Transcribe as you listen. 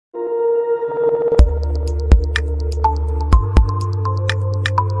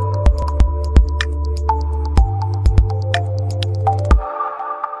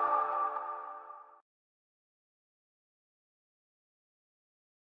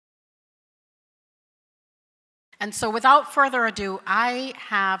And so without further ado, I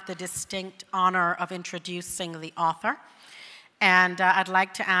have the distinct honor of introducing the author. And I'd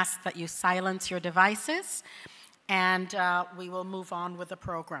like to ask that you silence your devices, and we will move on with the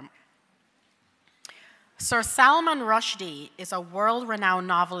program. Sir Salman Rushdie is a world-renowned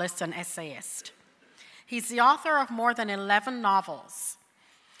novelist and essayist. He's the author of more than 11 novels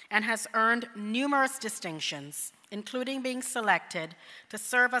and has earned numerous distinctions, including being selected to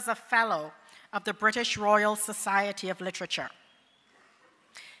serve as a fellow of the British Royal Society of Literature.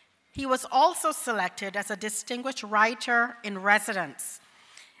 He was also selected as a distinguished writer in residence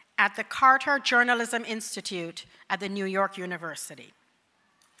at the Carter Journalism Institute at the New York University.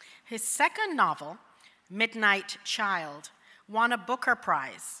 His second novel, Midnight Child, won a Booker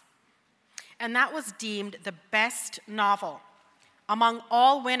Prize, and that was deemed the best novel among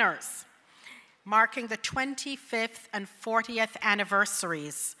all winners, marking the 25th and 40th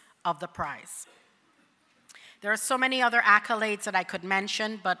anniversaries of the prize. There are so many other accolades that I could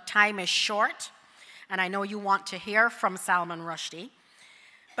mention, but time is short, and I know you want to hear from Salman Rushdie.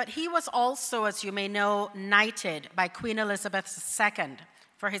 But he was also, as you may know, knighted by Queen Elizabeth II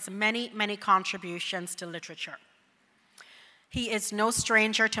for his many, many contributions to literature. He is no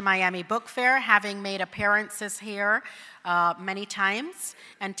stranger to Miami Book Fair, having made appearances here many times.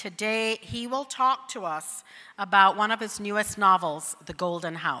 And today he will talk to us about one of his newest novels, The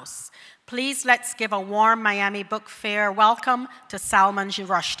Golden House. Please let's give a warm Miami Book Fair welcome to Salman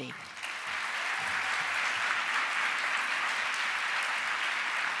Rushdie.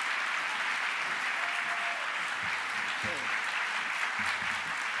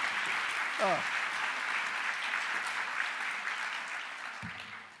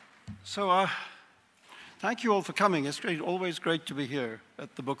 So thank you all for coming. It's always great to be here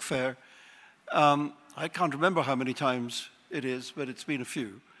at the book fair. I can't remember how many times it is, but it's been a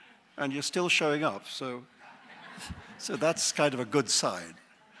few. And you're still showing up, so that's kind of a good sign.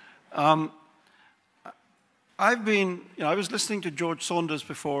 I was listening to George Saunders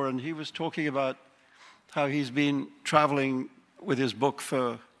before, and he was talking about how he's been traveling with his book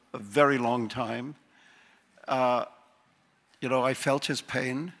for a very long time. I felt his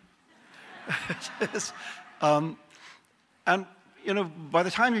pain. And by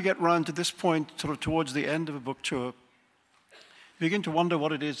the time you get round to this point, sort of towards the end of a book tour, you begin to wonder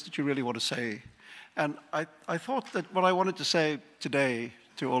what it is that you really want to say. And I thought that what I wanted to say today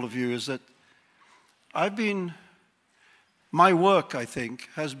to all of you is that my work, I think,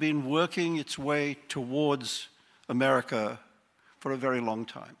 has been working its way towards America for a very long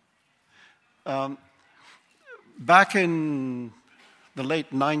time. Back in the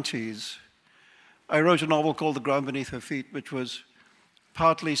late 90s, I wrote a novel called The Ground Beneath Her Feet, which was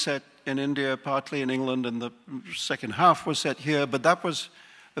partly set in India, partly in England, and the second half was set here, but that was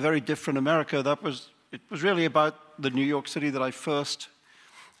a very different America. It was really about the New York City that I first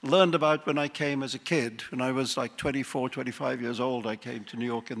learned about when I came as a kid. When I was like 24, 25 years old, I came to New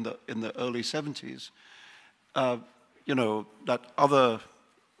York in the early 70s. That other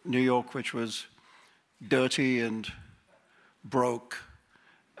New York, which was dirty and broke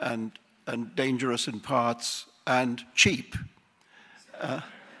and dangerous in parts and cheap.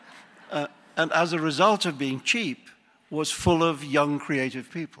 And as a result of being cheap, was full of young, creative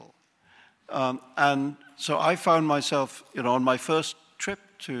people. And so I found myself, on my first trip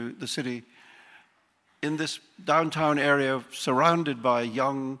to the city, in this downtown area, surrounded by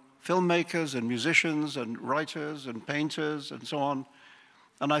young filmmakers and musicians and writers and painters and so on.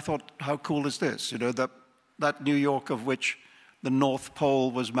 And I thought, how cool is this? That New York of which the North Pole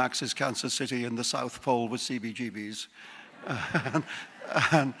was Max's Kansas City and the South Pole was CBGB's.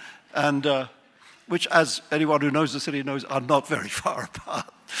 and which, as anyone who knows the city knows, are not very far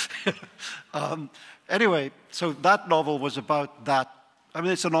apart. Anyway, so that novel was about that. I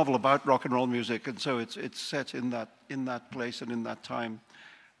mean, it's a novel about rock and roll music, and so it's set in that place and in that time.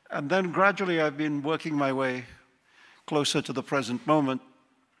 And then gradually I've been working my way closer to the present moment.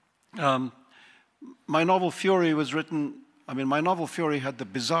 My novel Fury was written, my novel Fury had the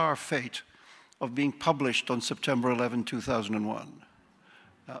bizarre fate of being published on September 11, 2001.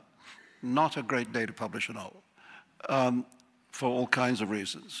 Not a great day to publish a novel, for all kinds of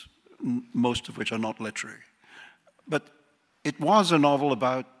reasons, most of which are not literary. But it was a novel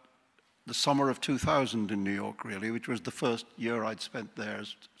about the summer of 2000 in New York, really, which was the first year I'd spent there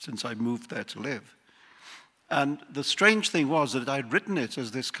since I moved there to live. And the strange thing was that I'd written it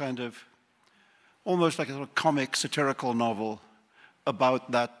as this kind of, almost like a sort of comic, satirical novel about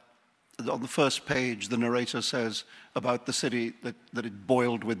that. On the first page, the narrator says about the city that it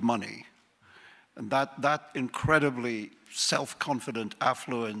boiled with money. And that incredibly self-confident,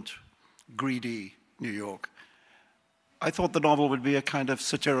 affluent, greedy New York I thought the novel would be a kind of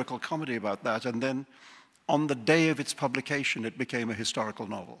satirical comedy about that, and then on the day of its publication, it became a historical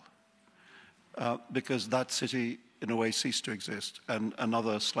novel, because that city, in a way, ceased to exist, and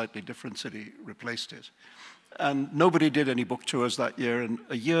another slightly different city replaced it. And nobody did any book tours that year, and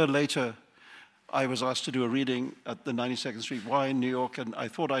a year later, I was asked to do a reading at the 92nd Street Y in New York, and I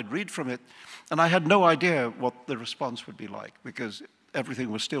thought I'd read from it, and I had no idea what the response would be like, because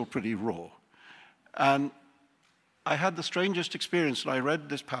everything was still pretty raw. And I had the strangest experience, and I read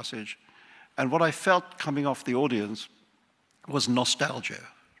this passage, and what I felt coming off the audience was nostalgia.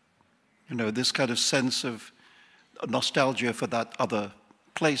 You know, this kind of sense of nostalgia for that other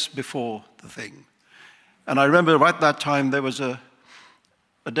place before the thing. And I remember at that time there was a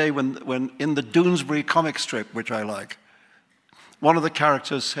day when in the Doonesbury comic strip, which I like, one of the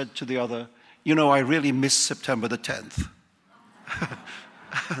characters said to the other, you know, I really miss September the 10th.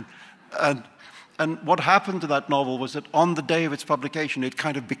 And what happened to that novel was that on the day of its publication, it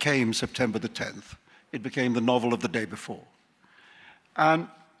kind of became September the 10th. It became the novel of the day before. And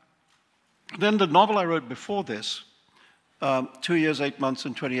then the novel I wrote before this, 2 years, 8 months,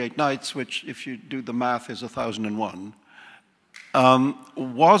 and 28 nights, which, if you do the math, is 1001,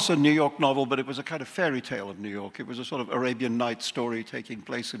 was a New York novel, but it was a kind of fairy tale of New York. It was a sort of Arabian Nights story taking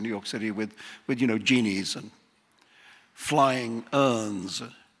place in New York City with you know, genies and flying urns,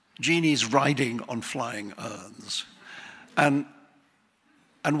 genies riding on flying urns. And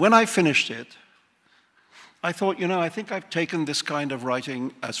when I finished it, I thought, you know, I think I've taken this kind of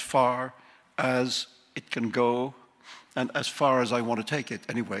writing as far as it can go, and as far as I want to take it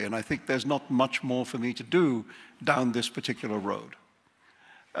anyway. And I think there's not much more for me to do down this particular road.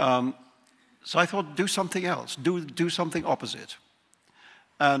 So I thought, do something else, do something opposite.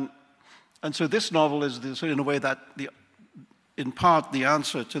 And so this novel is, in a way, that in part the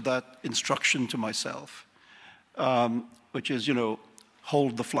answer to that instruction to myself, which is, you know,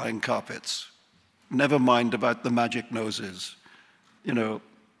 hold the flying carpets, never mind about the magic noses, you know,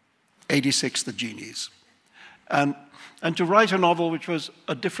 86 the genies. And to write a novel which was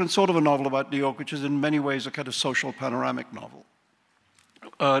a different sort of a novel about New York, which is in many ways a kind of social panoramic novel.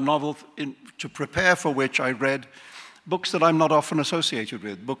 A novel to prepare for which I read books that I'm not often associated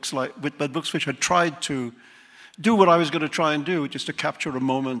with, but books which had tried to do what I was going to try and do, which is to capture a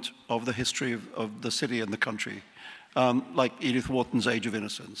moment of the history of the city and the country, like Edith Wharton's Age of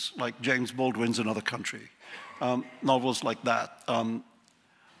Innocence, like James Baldwin's Another Country, novels like that.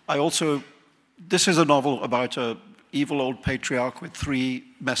 This is a novel about an evil old patriarch with 3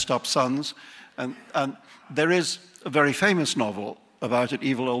 messed up sons, and there is a very famous novel about an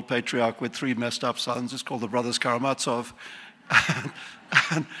evil old patriarch with 3 messed up sons. It's called The Brothers Karamazov.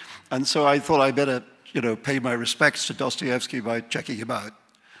 and so I thought I better, you know, pay my respects to Dostoevsky by checking him out.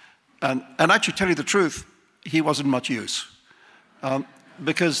 And actually, tell you the truth, he wasn't much use.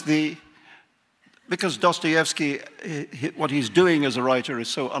 Because Dostoevsky, what he's doing as a writer is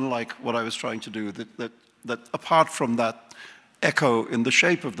so unlike what I was trying to do that apart from that echo in the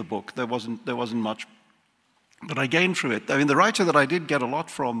shape of the book, there wasn't much that I gained from it. I mean, the writer that I did get a lot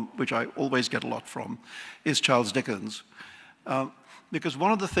from, which I always get a lot from, is Charles Dickens. Because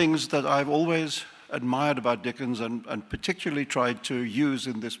one of the things that I've always admired about Dickens, and particularly tried to use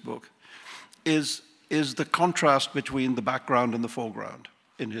in this book, is the contrast between the background and the foreground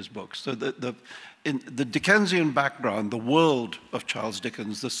in his books. So in the Dickensian background, the world of Charles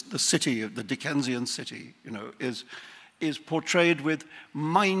Dickens, the city, the Dickensian city, you know, is portrayed with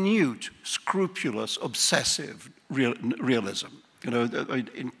minute, scrupulous, obsessive realism. You know,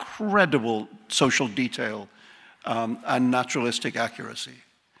 incredible social detail and naturalistic accuracy.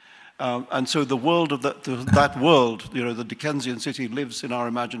 And so the world of that world, you know, the Dickensian city lives in our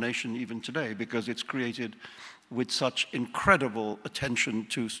imagination even today because it's created with such incredible attention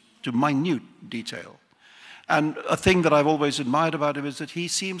to minute detail. And a thing that I've always admired about him is that he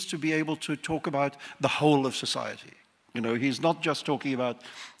seems to be able to talk about the whole of society. You know, he's not just talking about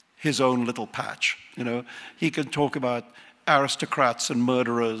his own little patch. You know, he can talk about aristocrats and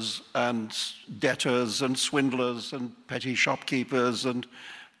murderers and debtors and swindlers and petty shopkeepers and,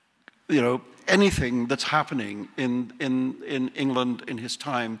 you know, anything that's happening in England in his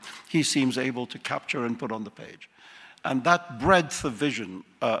time, he seems able to capture and put on the page. And that breadth of vision,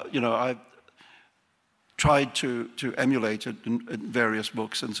 you know, I've tried to emulate it in various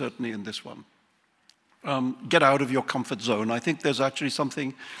books, and certainly in this one. Get out of your comfort zone. I think there's actually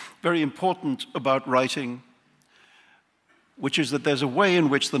something very important about writing, which is that there's a way in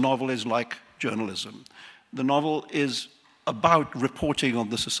which the novel is like journalism. The novel is about reporting on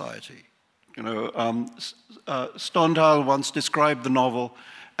the society. You know, Stendhal once described the novel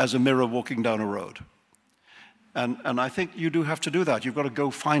as a mirror walking down a road. And I think you do have to do that. You've got to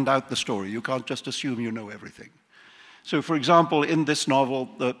go find out the story. You can't just assume you know everything. So, for example, in this novel,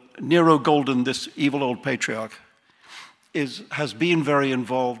 Nero Golden, this evil old patriarch, has been very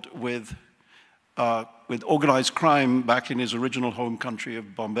involved with organized crime back in his original home country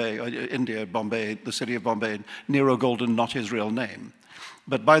of Bombay, India, Bombay, the city of Bombay. Nero Golden, not his real name.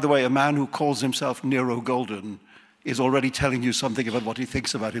 But by the way, a man who calls himself Nero Golden is already telling you something about what he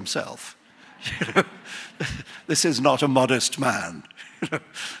thinks about himself. You know? This is not a modest man.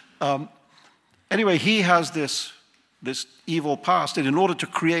 Anyway, he has this evil past, and in order to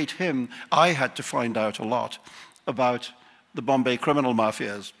create him, I had to find out a lot about the Bombay criminal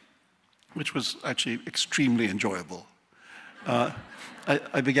mafias, which was actually extremely enjoyable.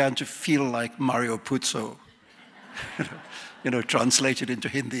 I began to feel like Mario Puzo, translated into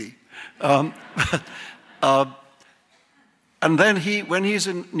Hindi. And then when he's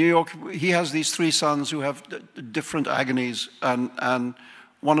in New York, he has these three sons who have different agonies, and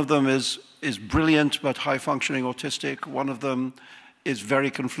one of them is brilliant but high-functioning autistic. One of them is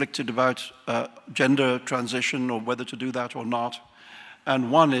very conflicted about gender transition or whether to do that or not.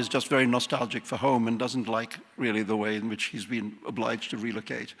 And one is just very nostalgic for home and doesn't like really the way in which he's been obliged to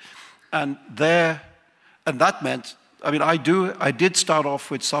relocate. And that meant, I mean, I did start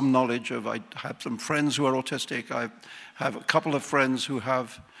off with some knowledge I have some friends who are autistic. I have a couple of friends who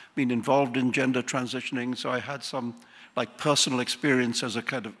have been involved in gender transitioning, so I had some like personal experience as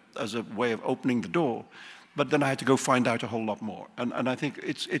a way of opening the door. But then I had to go find out a whole lot more. And I think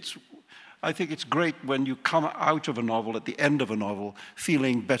it's great when you come out of a novel, at the end of a novel,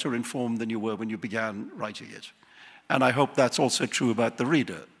 feeling better informed than you were when you began writing it. And I hope that's also true about the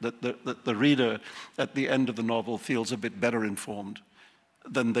reader, that the reader at the end of the novel feels a bit better informed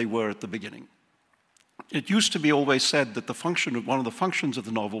than they were at the beginning. It used to be always said that one of the functions of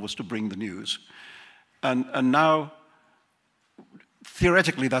the novel was to bring the news. And now,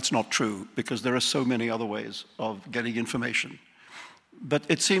 theoretically, that's not true, because there are so many other ways of getting information. But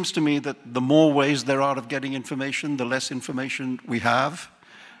it seems to me that the more ways there are of getting information, the less information we have.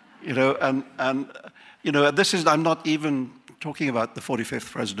 I'm not even talking about the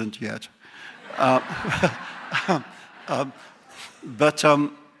 45th president yet. But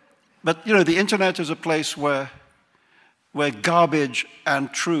the internet is a place where garbage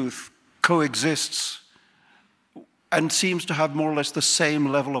and truth coexists and seems to have more or less the same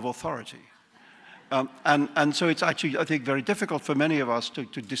level of authority. And so it's actually, I think, very difficult for many of us to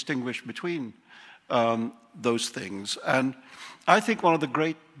distinguish between those things. And I think one of the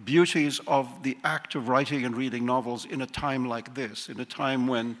great beauties of the act of writing and reading novels in a time like this, in a time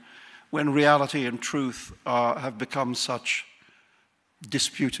when reality and truth have become such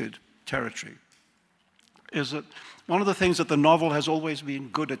disputed territory, is that one of the things that the novel has always been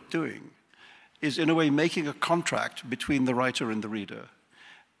good at doing is, in a way, making a contract between the writer and the reader.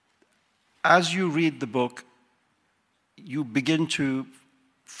 As you read the book, you begin to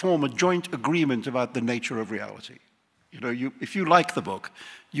form a joint agreement about the nature of reality. If you like the book,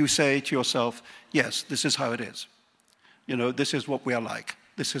 you say to yourself, yes, this is how it is. This is what we are like.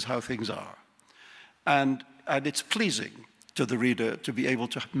 This is how things are. And it's pleasing to the reader to be able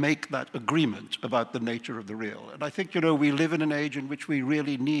to make that agreement about the nature of the real. And I think, we live in an age in which we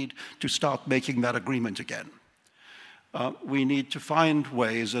really need to start making that agreement again. We need to find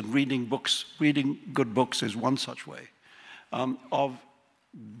ways, and reading good books is one such way, of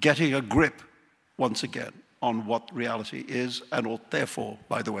getting a grip, once again, on what reality is, and therefore,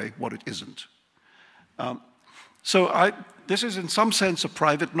 by the way, what it isn't. This is in some sense a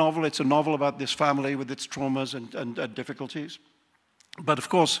private novel. It's a novel about this family with its traumas and difficulties. But of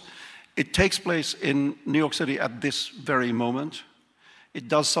course, it takes place in New York City at this very moment. It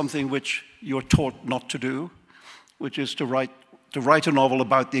does something which you're taught not to do, which is to write a novel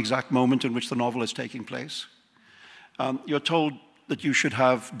about the exact moment in which the novel is taking place. You're told that you should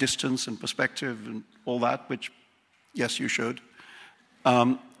have distance and perspective and all that, which, yes, you should.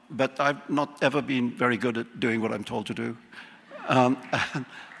 But I've not ever been very good at doing what I'm told to do. Yeah,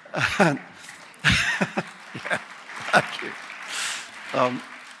 thank you.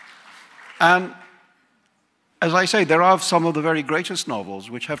 And as I say, there are some of the very greatest novels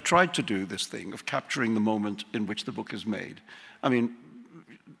which have tried to do this thing of capturing the moment in which the book is made. I mean,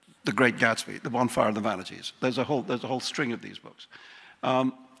 The Great Gatsby, The Bonfire of the Vanities. There's a whole string of these books.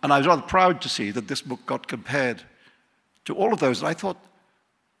 And I was rather proud to see that this book got compared to all of those. And I thought,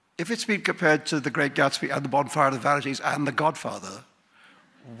 if it's been compared to The Great Gatsby and The Bonfire of the Vanities and The Godfather,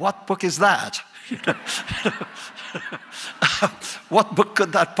 what book is that? What book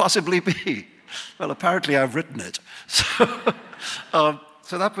could that possibly be? Well, apparently I've written it. So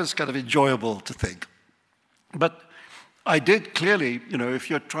that was kind of enjoyable to think. But I did clearly, you know, if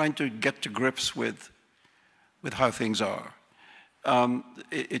you're trying to get to grips with how things are,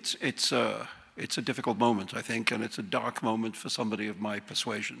 it's a difficult moment, I think, and it's a dark moment for somebody of my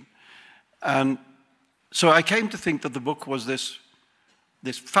persuasion. And so I came to think that the book was this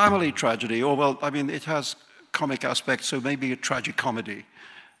family tragedy, or well, I mean, it has comic aspects, so maybe a tragic comedy.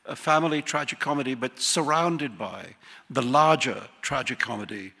 A family tragic comedy, but surrounded by the larger tragic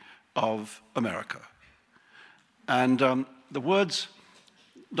comedy of America. And the words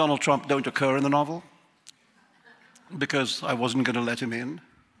Donald Trump don't occur in the novel because I wasn't going to let him in.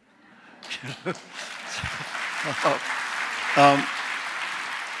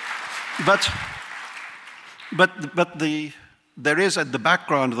 But there is at the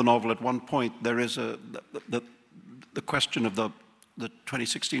background of the novel at one point, there is the question of the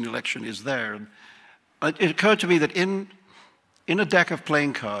 2016 election is there. And it occurred to me that in a deck of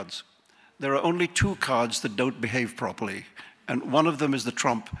playing cards, there are only two cards that don't behave properly, and one of them is the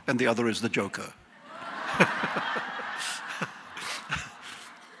Trump and the other is the Joker.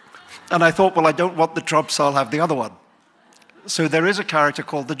 And I thought, well, I don't want the Trump, so I'll have the other one. So there is a character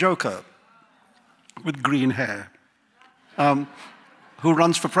called the Joker with green hair who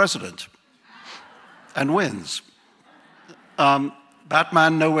runs for president and wins.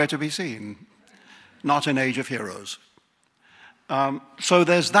 Batman nowhere to be seen, not an age of heroes. So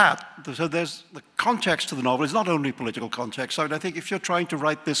there's that. So there's the context of the novel is not only political context. So I think if you're trying to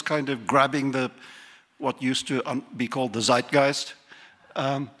write this kind of grabbing what used to be called the zeitgeist,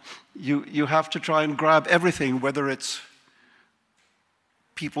 you have to try and grab everything, whether it's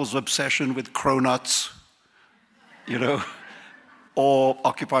people's obsession with cronuts, you know, or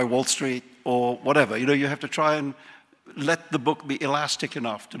Occupy Wall Street, or whatever. You know, you have to try and let the book be elastic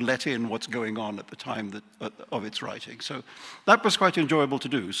enough to let in what's going on at the time of its writing. So that was quite enjoyable to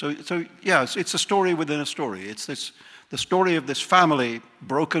do. So yeah, it's a story within a story. It's the story of this family,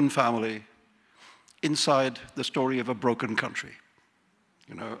 broken family, inside the story of a broken country.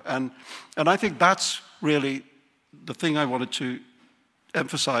 You know, and I think that's really the thing I wanted to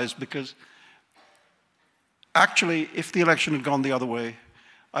emphasize, because actually, if the election had gone the other way,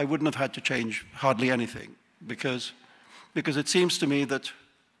 I wouldn't have had to change hardly anything, because it seems to me that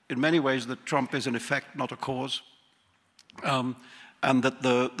in many ways that Trump is an effect, not a cause, and that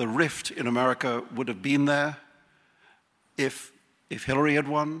the rift in America would have been there if Hillary had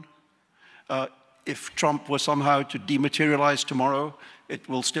won. If Trump were somehow to dematerialize tomorrow, it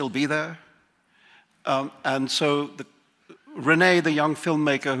will still be there. And so Renee, the young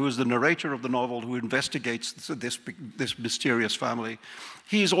filmmaker who is the narrator of the novel, who investigates this mysterious family,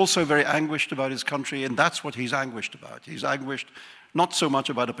 he's also very anguished about his country, and that's what he's anguished about. He's anguished not so much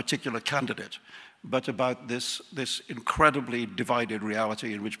about a particular candidate, but about this incredibly divided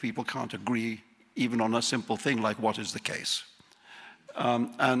reality in which people can't agree even on a simple thing like what is the case.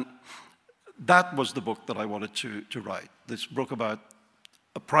 And that was the book that I wanted to write, this book about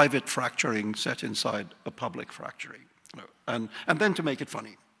a private fracturing set inside a public fracturing. And then to make it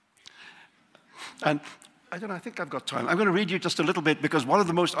funny. And I don't know, I think I've got time. I'm going to read you just a little bit, because one of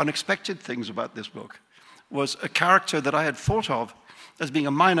the most unexpected things about this book was a character that I had thought of as being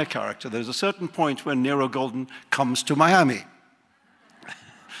a minor character. There's a certain point when Nero Golden comes to Miami.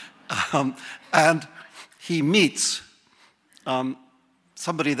 And he meets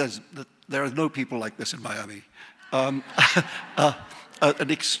somebody there are no people like this in Miami.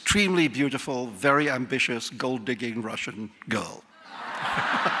 An extremely beautiful, very ambitious, gold-digging Russian girl.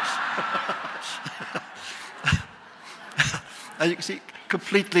 And you can see,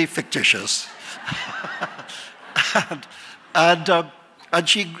 completely fictitious. and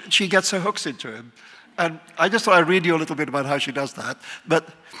she gets her hooks into him. And I just thought I'd read you a little bit about how she does that. But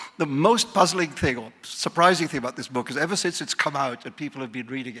the most puzzling thing, or surprising thing about this book is ever since it's come out and people have been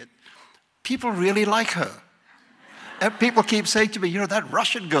reading it, people really like her. And people keep saying to me, you know, that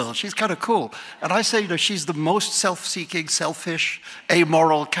Russian girl, she's kind of cool. And I say, you know, she's the most self-seeking, selfish,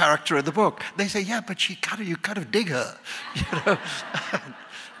 amoral character in the book. They say, yeah, but you kind of dig her. You know?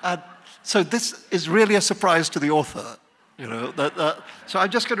 And so this is really a surprise to the author. You know, so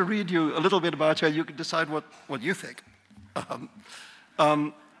I'm just going to read you a little bit about her. You can decide what you think.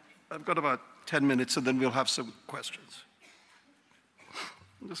 I've got about 10 minutes, and then we'll have some questions.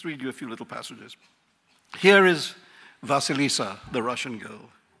 I'll just read you a few little passages. Here is Vasilisa, the Russian girl.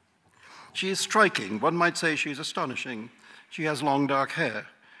 She is striking. One might say she is astonishing. She has long dark hair.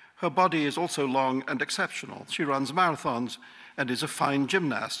 Her body is also long and exceptional. She runs marathons and is a fine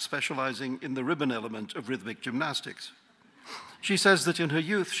gymnast, specializing in the ribbon element of rhythmic gymnastics. She says that in her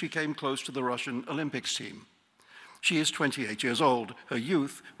youth she came close to the Russian Olympics team. She is 28 years old. Her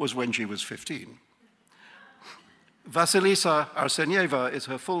youth was when she was 15. Vasilisa Arsenyeva is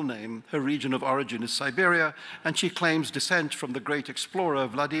her full name. Her region of origin is Siberia, and she claims descent from the great explorer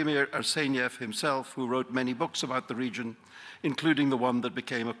Vladimir Arseniev himself, who wrote many books about the region, including the one that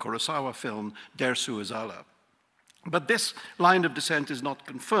became a Kurosawa film, Dersu Izala. But this line of descent is not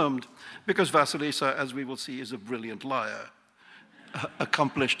confirmed because Vasilisa, as we will see, is a brilliant liar,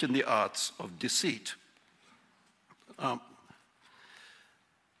 accomplished in the arts of deceit.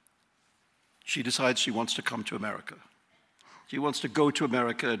 She decides she wants to come to America. She wants to go to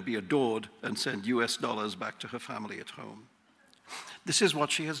America and be adored and send US dollars back to her family at home. This is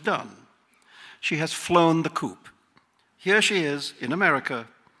what she has done. She has flown the coop. Here she is in America,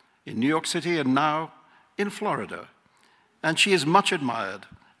 in New York City, and now in Florida. And she is much admired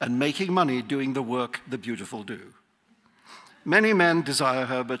and making money doing the work the beautiful do. Many men desire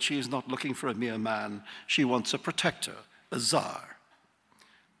her, but she is not looking for a mere man. She wants a protector, a czar.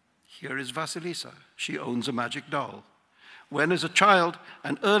 Here is Vasilisa. She owns a magic doll. When, as a child,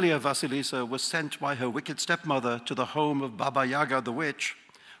 an earlier Vasilisa was sent by her wicked stepmother to the home of Baba Yaga the witch,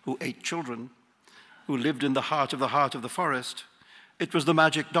 who ate children, who lived in the heart of the forest, it was the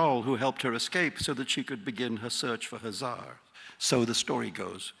magic doll who helped her escape so that she could begin her search for her czar. So the story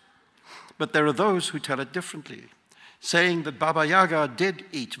goes. But there are those who tell it differently, saying that Baba Yaga did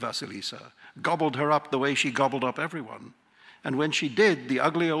eat Vasilisa, gobbled her up the way she gobbled up everyone. And when she did, the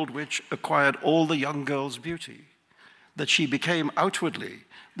ugly old witch acquired all the young girl's beauty, that she became outwardly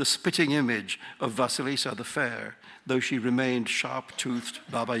the spitting image of Vasilisa the Fair, though she remained sharp-toothed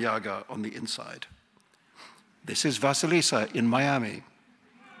Baba Yaga on the inside. This is Vasilisa in Miami.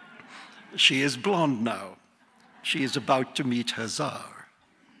 She is blonde now. She is about to meet her czar.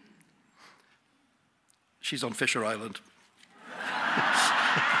 She's on Fisher Island.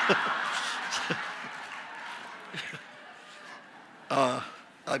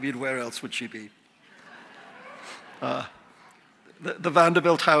 I mean, where else would she be? The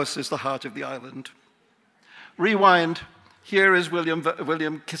Vanderbilt house is the heart of the island. Rewind. Here is William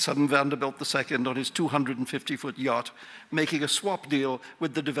Sutton Vanderbilt II on his 250-foot yacht, making a swap deal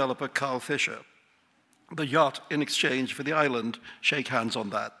with the developer Carl Fisher. The yacht in exchange for the island. Shake hands on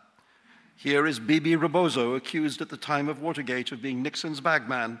that. Here is Bibi Rebozo, accused at the time of Watergate of being Nixon's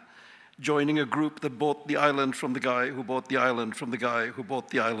bagman, joining a group that bought the island from the guy who bought the island from the guy who bought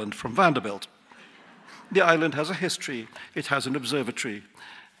the island from Vanderbilt. The island has a history. It has an observatory.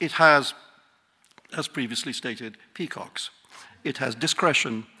 It has, as previously stated, peacocks. It has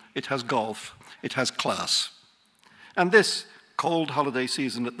discretion. It has golf. It has class. And this cold holiday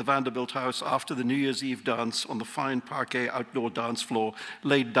season at the Vanderbilt house, after the New Year's Eve dance on the fine parquet outdoor dance floor,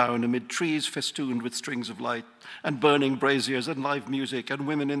 laid down amid trees festooned with strings of light, and burning braziers and live music, and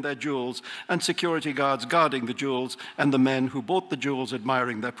women in their jewels, and security guards guarding the jewels, and the men who bought the jewels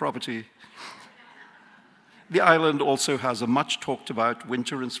admiring their property. The island also has a much talked about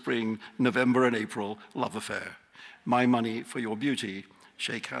winter and spring, November and April love affair. My money for your beauty.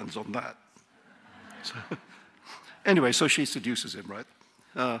 Shake hands on that. Anyway, so she seduces him, right?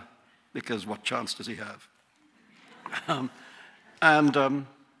 Because what chance does he have?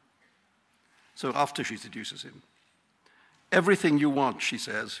 So after she seduces him, everything you want, she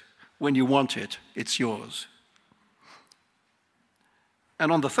says, when you want it, it's yours.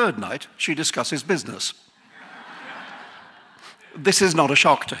 And on the third night, she discusses business. This is not a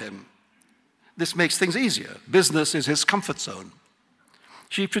shock to him. This makes things easier. Business is his comfort zone.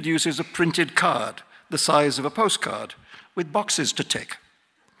 She produces a printed card the size of a postcard with boxes to tick.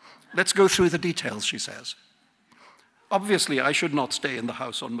 Let's go through the details, she says. Obviously, I should not stay in the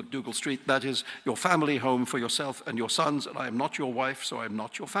house on McDougal Street. That is your family home for yourself and your sons, and I am not your wife, so I am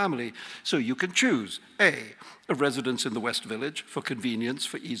not your family. So you can choose, A, a residence in the West Village for convenience,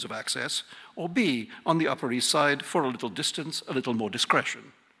 for ease of access, or B, on the Upper East Side for a little distance, a little more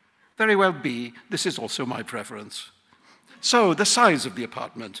discretion. Very well, B, this is also my preference. So the size of the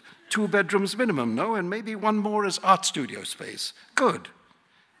apartment, 2 bedrooms minimum, no? And maybe one more as art studio space. Good.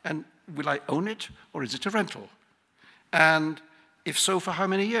 And will I own it, or is it a rental? And if so, for how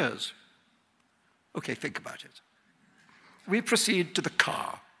many years? Okay, think about it. We proceed to the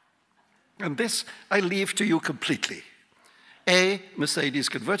car. And this I leave to you completely. A, Mercedes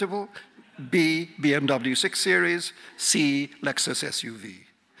convertible. B, BMW 6 Series. C, Lexus SUV.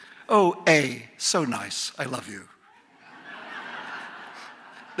 Oh, A, so nice, I love you.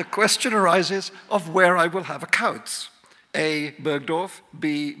 The question arises of where I will have accounts. A, Bergdorf,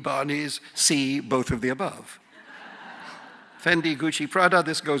 B, Barney's, C, both of the above. Fendi, Gucci, Prada,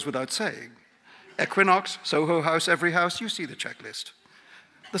 this goes without saying. Equinox, Soho House, every house, you see the checklist.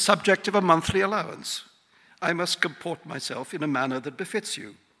 The subject of a monthly allowance. I must comport myself in a manner that befits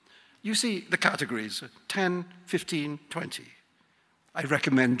you. You see the categories, 10, 15, 20. I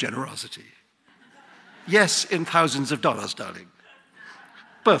recommend generosity. Yes, in thousands of dollars, darling.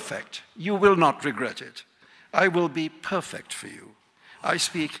 Perfect. You will not regret it. I will be perfect for you. I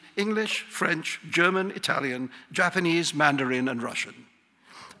speak English, French, German, Italian, Japanese, Mandarin, and Russian.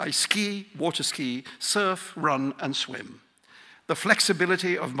 I ski, water ski, surf, run, and swim. The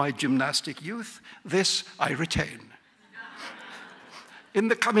flexibility of my gymnastic youth, this I retain. In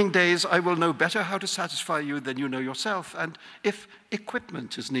the coming days, I will know better how to satisfy you than you know yourself, and if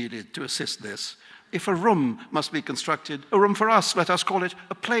equipment is needed to assist this, if a room must be constructed, a room for us, let us call it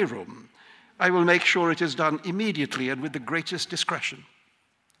a playroom, I will make sure it is done immediately and with the greatest discretion.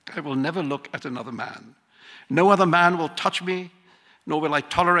 I will never look at another man. No other man will touch me, nor will I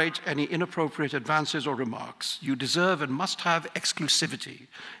tolerate any inappropriate advances or remarks. You deserve and must have exclusivity,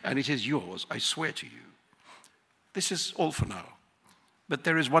 and it is yours, I swear to you. This is all for now, but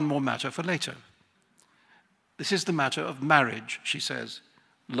there is one more matter for later. This is the matter of marriage, she says,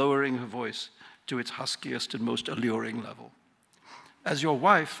 lowering her voice to its huskiest and most alluring level. As your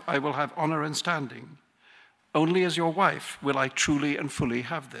wife, I will have honor and standing. Only as your wife will I truly and fully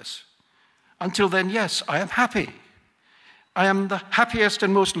have this. Until then, yes, I am happy. I am the happiest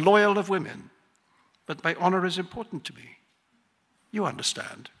and most loyal of women, but my honor is important to me. You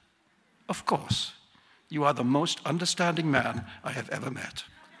understand. Of course, you are the most understanding man I have ever met.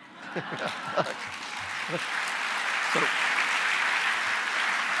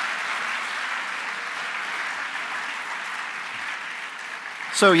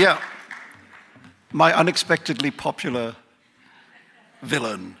 So yeah, my unexpectedly popular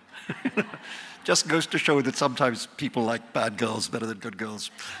villain. Just goes to show that sometimes people like bad girls better than good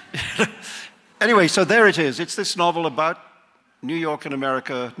girls. Anyway, so there it is. It's this novel about New York and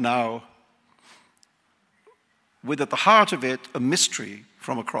America now, with at the heart of it a mystery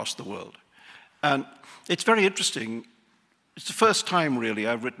from across the world. And it's very interesting. It's the first time, really,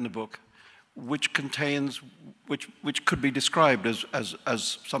 I've written a book which contains, which could be described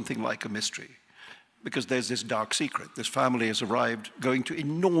as something like a mystery. Because there's this dark secret. This family has arrived going to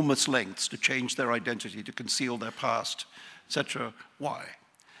enormous lengths to change their identity, to conceal their past, etc. Why?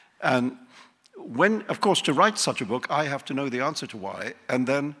 And when, of course, to write such a book, I have to know the answer to why, and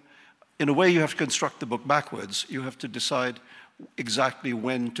then, in a way, you have to construct the book backwards. You have to decide exactly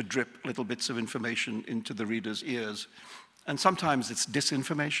when to drip little bits of information into the reader's ears. And sometimes it's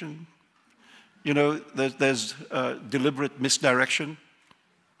disinformation. You know, there's deliberate misdirection.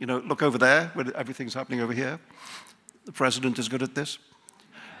 You know, look over there, where everything's happening over here. The president is good at this.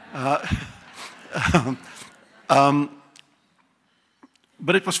 But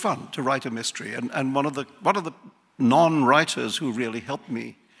it was fun to write a mystery. And one of the non-writers who really helped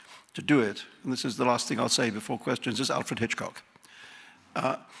me to do it, and this is the last thing I'll say before questions, is Alfred Hitchcock.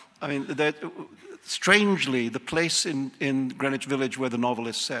 I mean, strangely, the place in Greenwich Village where the novel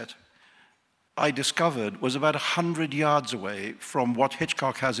is set, I discovered was about 100 yards away from what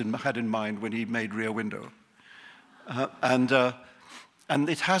Hitchcock had in mind when he made Rear Window. And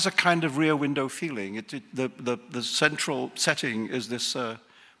it has a kind of Rear Window feeling. The central setting is this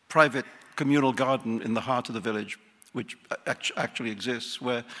private communal garden in the heart of the village, which actually exists,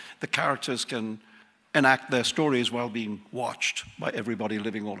 where the characters can enact their stories while being watched by everybody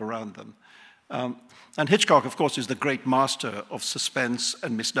living all around them. And Hitchcock, of course, is the great master of suspense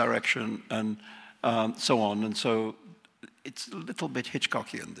and misdirection and so on. And so it's a little bit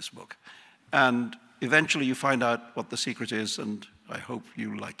Hitchcockian, this book. And eventually you find out what the secret is, and I hope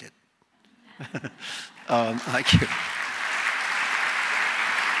you like it. Thank you.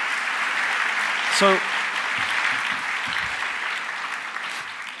 So,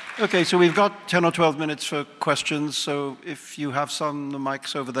 okay, so we've got 10 or 12 minutes for questions. So if you have some, the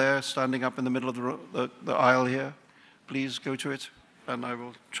mic's over there, standing up in the middle of the aisle here. Please go to it, and I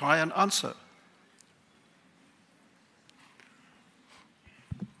will try and answer.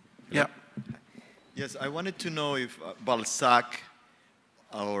 Yeah. Yes, I wanted to know if Balzac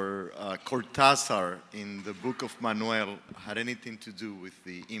or Cortázar in the book of Manuel had anything to do with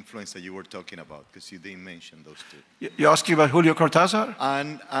the influence that you were talking about, because you didn't mention those two. You're asking about Julio Cortázar?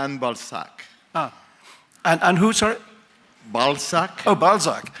 And Balzac. Ah. And who, sorry? Balzac. Oh,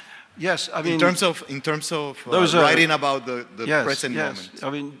 Balzac. Yes, I mean... In terms of writing about the yes, present yes. moment. I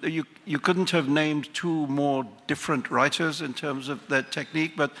mean, you couldn't have named two more different writers in terms of their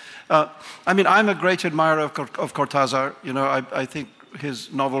technique, but I mean, I'm a great admirer of Cortázar. You know, I think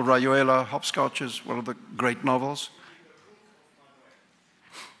his novel Rayuela, Hopscotch, is one of the great novels.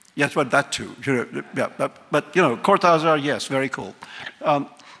 Yes, but that too. You know, yeah, but you know, Cortázar, yes, very cool.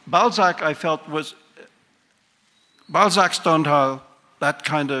 Balzac, I felt, was Balzac, Stendhal, that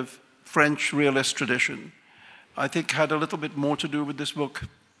kind of French realist tradition, I think had a little bit more to do with this book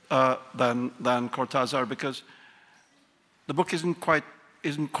than Cortázar, because the book isn't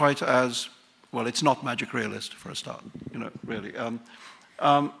quite as, well, it's not magic realist for a start, you know, really.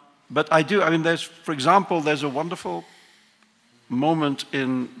 But I mean, for example, there's a wonderful moment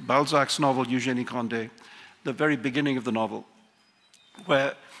in Balzac's novel, Eugénie Grandet, the very beginning of the novel,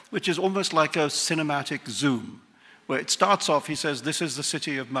 which is almost like a cinematic zoom, where it starts off, he says, this is the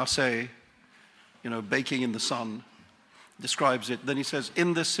city of Marseille, you know, baking in the sun, describes it. Then he says,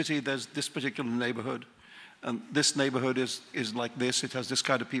 in this city, there's this particular neighborhood, and this neighborhood is like this, it has this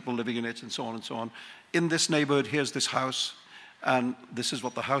kind of people living in it, and so on and so on. In this neighborhood, here's this house, and this is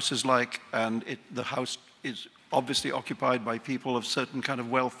what the house is like, and the house is obviously occupied by people of certain kind of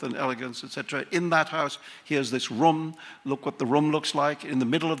wealth and elegance, etc. In that house, here's this room. Look what the room looks like. In the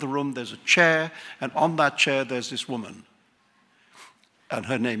middle of the room, there's a chair, and on that chair, there's this woman. And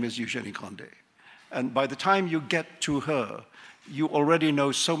her name is Eugénie Grandet. And by the time you get to her, you already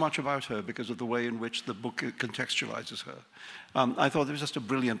know so much about her because of the way in which the book contextualizes her. I thought it was just a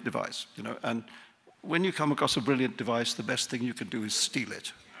brilliant device, you know. And when you come across a brilliant device, the best thing you can do is steal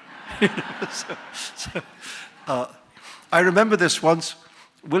it. I remember this once.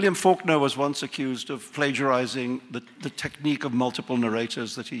 William Faulkner was once accused of plagiarizing the technique of multiple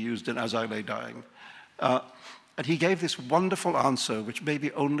narrators that he used in As I Lay Dying. And he gave this wonderful answer, which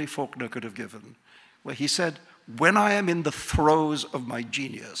maybe only Faulkner could have given, where he said, when I am in the throes of my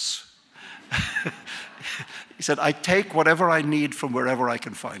genius, he said, I take whatever I need from wherever I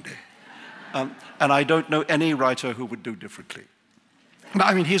can find it. And I don't know any writer who would do differently.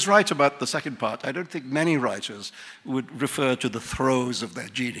 I mean, he's right about the second part. I don't think many writers would refer to the throes of their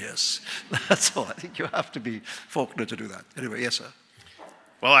genius. That's all. I think you have to be Faulkner to do that. Anyway, yes, sir.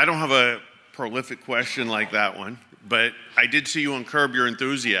 Well, I don't have a prolific question like that one, but I did see you on Curb Your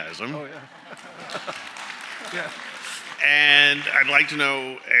Enthusiasm. Oh, yeah. Yeah. And I'd like to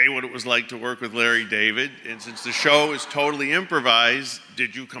know, A, what it was like to work with Larry David. And since the show is totally improvised,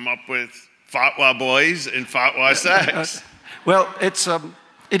 did you come up with Fatwa Boys and Fatwa Sex? Well, it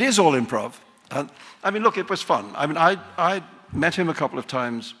is all improv. I mean, look, it was fun. I mean, I met him a couple of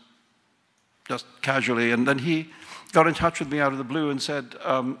times, just casually, and then he got in touch with me out of the blue and said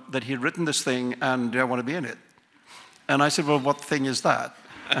that he had written this thing and I want to be in it. And I said, well, what thing is that?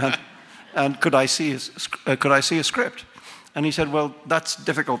 And could I see a script? And he said, well, that's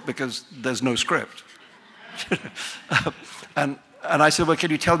difficult because there's no script. and I said, well, can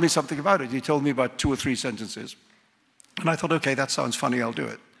you tell me something about it? He told me about 2 or 3 sentences. And I thought, okay, that sounds funny, I'll do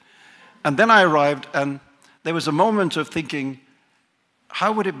it. And then I arrived, and there was a moment of thinking,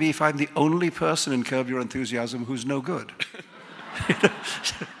 how would it be if I'm the only person in Curb Your Enthusiasm who's no good?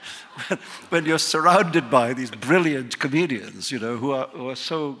 When you're surrounded by these brilliant comedians, you know, who are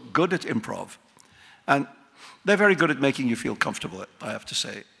so good at improv. And they're very good at making you feel comfortable, I have to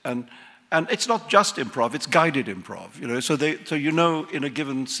say. And it's not just improv, it's guided improv, you know. So you know, in a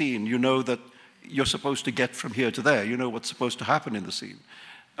given scene, you know that you're supposed to get from here to there. You know what's supposed to happen in the scene.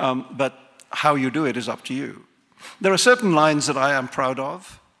 But how you do it is up to you. There are certain lines that I am proud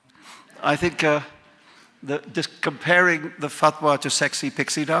of. I think just comparing the fatwa to sexy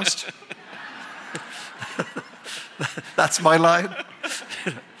pixie dust, that's my line.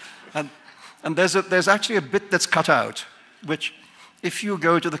 And there's actually a bit that's cut out, which if you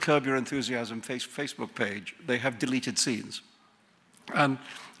go to the Curb Your Enthusiasm Facebook page, they have deleted scenes. And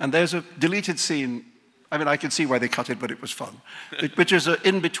there's a deleted scene, I mean, I can see why they cut it, but it was fun, which is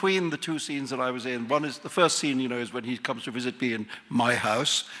in between the 2 scenes that I was in. One is, the first scene, you know, is when he comes to visit me in my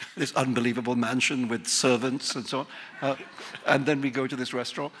house, this unbelievable mansion with servants and so on. And then we go to this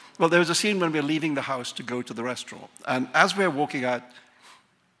restaurant. Well, there was a scene when we're leaving the house to go to the restaurant. And as we're walking out,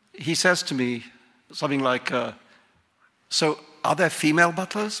 he says to me something like, so are there female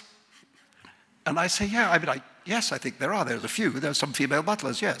butlers? And I say, yeah, I mean, yes, I think there are. There's a few. There's some female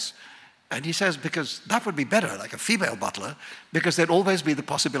butlers, yes. And he says, because that would be better, like a female butler, because there'd always be the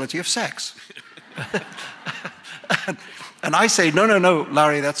possibility of sex. and I say, no,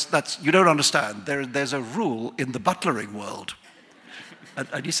 Larry, that's you don't understand. There's a rule in the butlering world.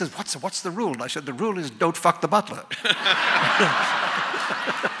 And he says, what's the rule? And I said, the rule is don't fuck the butler.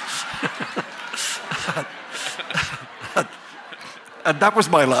 and that was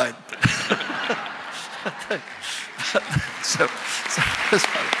my line.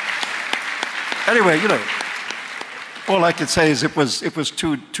 Anyway, you know, all I can say is it was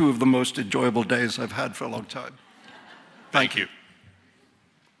two of the most enjoyable days I've had for a long time. Thank you.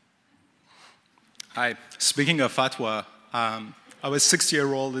 Hi. Speaking of fatwa, I was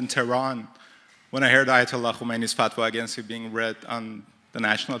 6-year-old in Tehran when I heard Ayatollah Khomeini's fatwa against it being read on the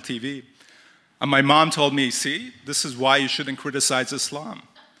national TV. And my mom told me, see, this is why you shouldn't criticize Islam.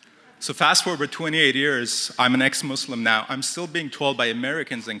 So fast forward 28 years, I'm an ex-Muslim now. I'm still being told by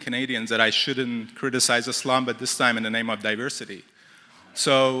Americans and Canadians that I shouldn't criticize Islam, but this time in the name of diversity.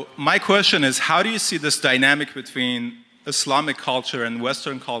 So my question is, how do you see this dynamic between Islamic culture and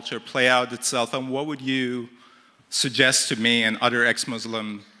Western culture play out itself, and what would you suggest to me and other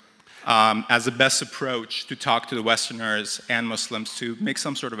ex-Muslims as the best approach to talk to the Westerners and Muslims to make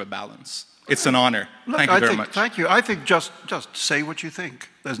some sort of a balance? It's an honor. Look, thank you very much. Thank you. I think just say what you think.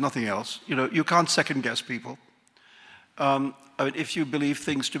 There's nothing else. You know, you can't second guess people. I mean, if you believe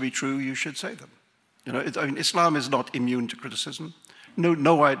things to be true, you should say them. You know, I mean, Islam is not immune to criticism.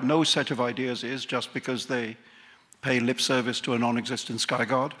 No set of ideas is, just because they pay lip service to a non-existent sky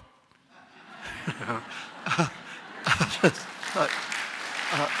god.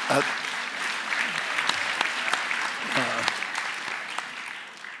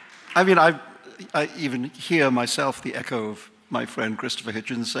 I mean, I even hear myself the echo of my friend Christopher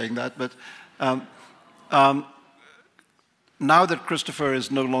Hitchens saying that, but now that Christopher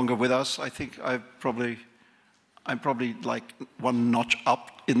is no longer with us, I think I'm probably like one notch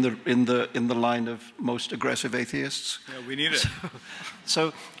up in the line of most aggressive atheists. Yeah, we need it.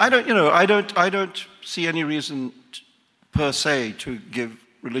 So I don't see any reason per se to give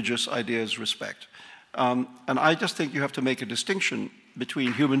religious ideas respect, and I just think you have to make a distinction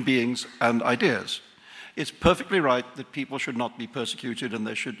between human beings and ideas. It's perfectly right that people should not be persecuted, and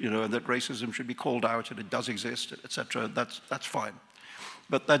and that racism should be called out, and it does exist, etc. That's fine,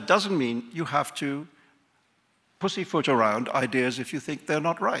 but that doesn't mean you have to pussyfoot around ideas if you think they're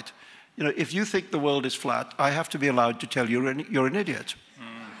not right. You know, if you think the world is flat, I have to be allowed to tell you you're an idiot.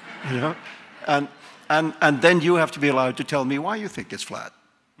 You know, and then you have to be allowed to tell me why you think it's flat,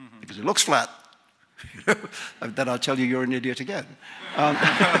 because it looks flat. Then I'll tell you you're an idiot again.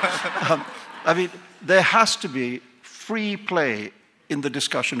 I mean, there has to be free play in the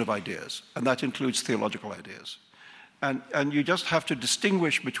discussion of ideas, and that includes theological ideas. And you just have to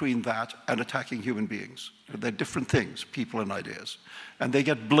distinguish between that and attacking human beings. They're different things, people and ideas. And they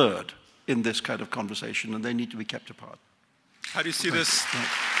get blurred in this kind of conversation, and they need to be kept apart. How do you see this?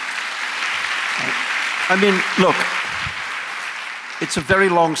 I mean, look, it's a very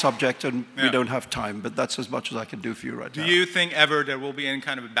long subject, and we don't have time, but that's as much as I can do for you right now. Do you think ever there will be any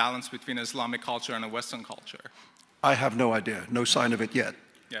kind of a balance between Islamic culture and a Western culture? I have no idea. No sign of it yet.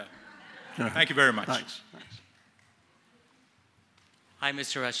 Yeah. You know. Thank you very much. Thanks. Hi,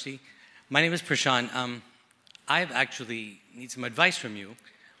 Mr. Rushdie. My name is Prashant. I actually need some advice from you.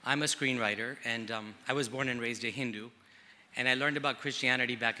 I'm a screenwriter, and I was born and raised a Hindu, and I learned about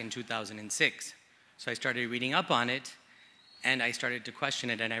Christianity back in 2006. So I started reading up on it, and I started to question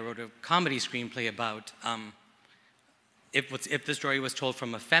it, and I wrote a comedy screenplay about if the story was told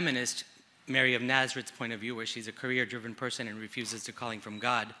from a feminist Mary of Nazareth's point of view, where she's a career-driven person and refuses to calling from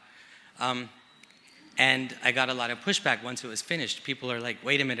God. And I got a lot of pushback once it was finished. People are like,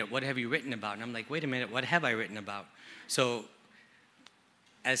 wait a minute, what have you written about? And I'm like, wait a minute, what have I written about? So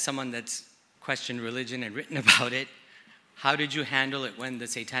as someone that's questioned religion and written about it, how did you handle it when the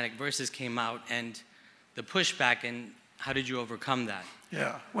Satanic Verses came out and the pushback, and how did you overcome that?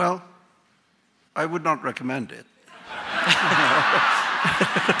 Yeah, well, I would not recommend it.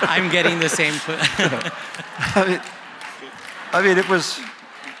 I'm getting the same. I mean, it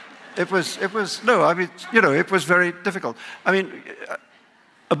was very difficult. I mean,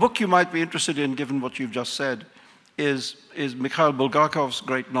 a book you might be interested in, given what you've just said, is Mikhail Bulgakov's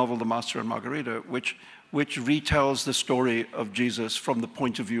great novel, The Master and Margarita, which retells the story of Jesus from the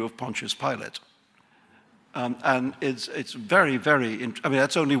point of view of Pontius Pilate. And it's very, very, I mean,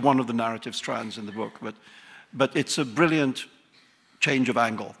 that's only one of the narrative strands in the book, but it's a brilliant change of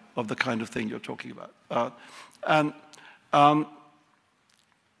angle of the kind of thing you're talking about.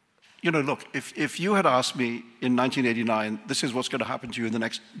 You know, look, if you had asked me in 1989, this is what's going to happen to you in the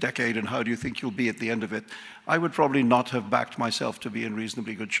next decade and how do you think you'll be at the end of it, I would probably not have backed myself to be in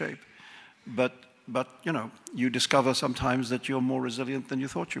reasonably good shape. But you know, you discover sometimes that you're more resilient than you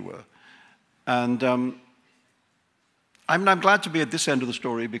thought you were. And I'm glad to be at this end of the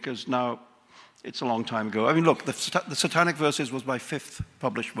story, because now it's a long time ago. I mean, look, the Satanic Verses was my 5th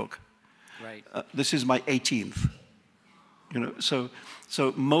published book. Right. This is my 18th. You know,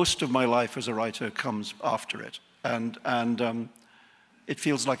 so most of my life as a writer comes after it, and it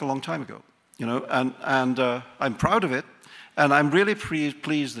feels like a long time ago. You know, and I'm proud of it, and I'm really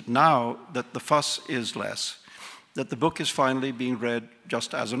pleased that now that the fuss is less, that the book is finally being read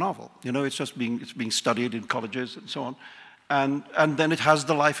just as a novel. You know, it's being studied in colleges and so on, and then it has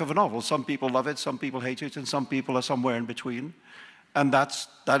the life of a novel. Some people love it, some people hate it, and some people are somewhere in between. And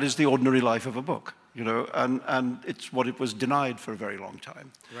that is the ordinary life of a book, you know, and it's what it was denied for a very long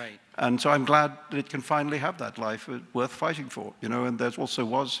time. Right. And so I'm glad that it can finally have that life worth fighting for, you know, and there also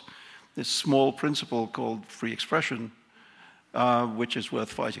was this small principle called free expression, which is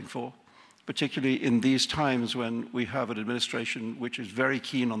worth fighting for, particularly in these times when we have an administration which is very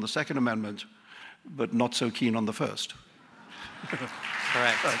keen on the Second Amendment, but not so keen on the First. Correct.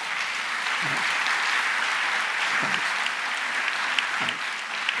 Right.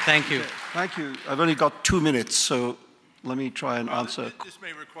 Thank you. Thank you. I've only got 2 minutes, so let me try and answer. This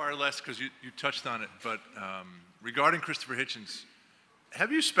may require less because you touched on it, but regarding Christopher Hitchens,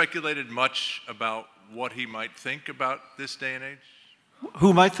 have you speculated much about what he might think about this day and age?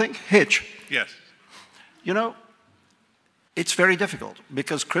 Who might think? Hitch. Yes. You know, it's very difficult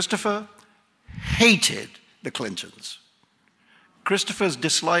because Christopher hated the Clintons. Christopher's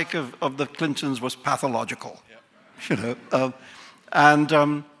dislike of the Clintons was pathological, you know.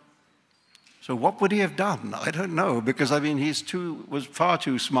 So what would he have done? I don't know, because I mean, was far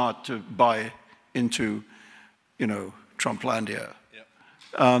too smart to buy into, you know, Trumplandia.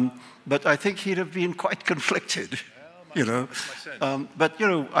 Yep. But I think he'd have been quite conflicted, you know. But, you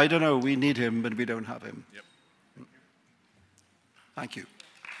know, I don't know, we need him, but we don't have him. Yep. Thank you.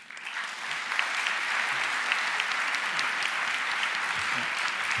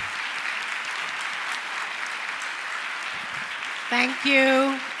 Thank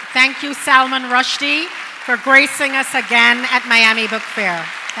you. Thank you, Salman Rushdie, for gracing us again at Miami Book Fair.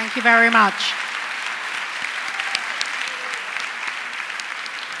 Thank you very much.